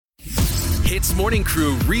HITZ Morning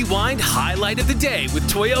Crew Rewind Highlight of the Day with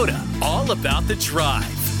Toyota. All about the drive.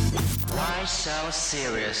 Why so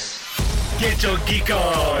serious? Get your geek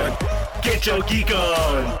on. Get your geek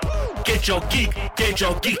on. Get your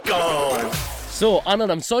geek on. So, Anand,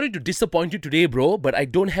 I'm sorry to disappoint you today, bro, but I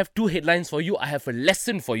don't have two headlines for you. I have a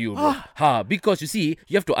lesson for you, bro. Because you see,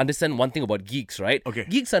 you have to understand one thing about geeks, right? Okay.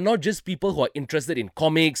 Geeks are not just people who are interested in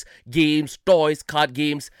comics, games, toys, card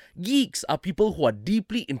games. Geeks are people who are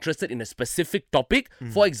deeply interested in a specific topic.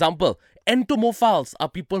 For example, entomophiles are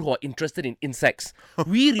people who are interested in insects.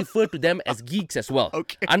 We refer to them as geeks as well.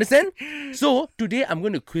 Okay. Understand? So, today I'm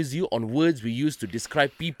going to quiz you on words we use to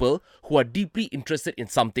describe people who are deeply interested in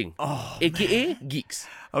something, aka geeks.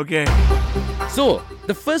 Okay. So,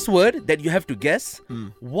 the first word that you have to guess,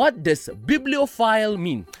 what does bibliophile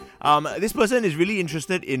mean? This person is really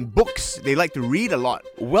interested in books. They like to read a lot.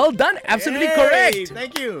 Well done, absolutely Hey, correct.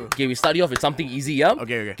 Thank you. Okay, we start you off with something easy, yeah?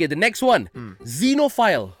 Okay. Okay, the next one,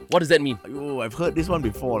 xenophile. What does that mean? Oh, I've heard this one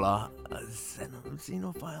before, lah.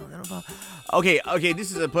 Xenophile. Okay,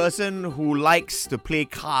 this is a person who likes to play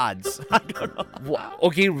cards. I don't know.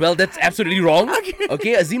 Okay, well, that's absolutely wrong.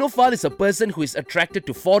 Okay, a xenophile is a person who is attracted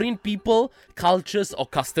to foreign people, cultures, or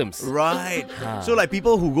customs. Right. So like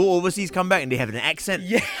people who go overseas come back and they have an accent.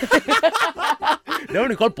 Yeah. That one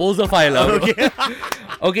we call posophile. Okay.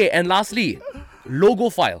 Okay, and lastly,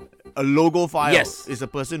 logophile. A logophile Yes. is a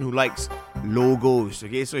person who likes logos.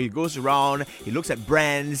 Okay, so he goes around, he looks at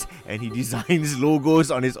brands, and he designs logos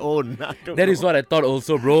on his own. That is what I thought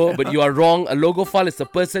also, bro. But you are wrong. A logophile is a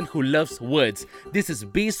person who loves words. This is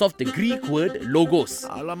based off the Greek word logos.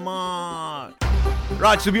 Alamak.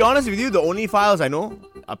 Raj, to be honest with you, the only files I know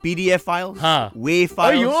are PDF files, WAV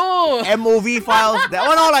files, Aiyo. MOV files. That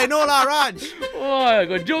one all I know lah, Raj. Oh, I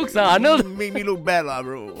got jokes, Arnold. Make me look bad lah,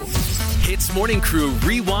 bro. HITZ Morning Crew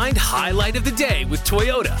Rewind Highlight of the Day with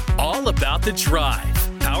Toyota. All about the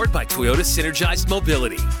drive. Powered by Toyota Synergized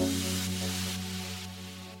Mobility.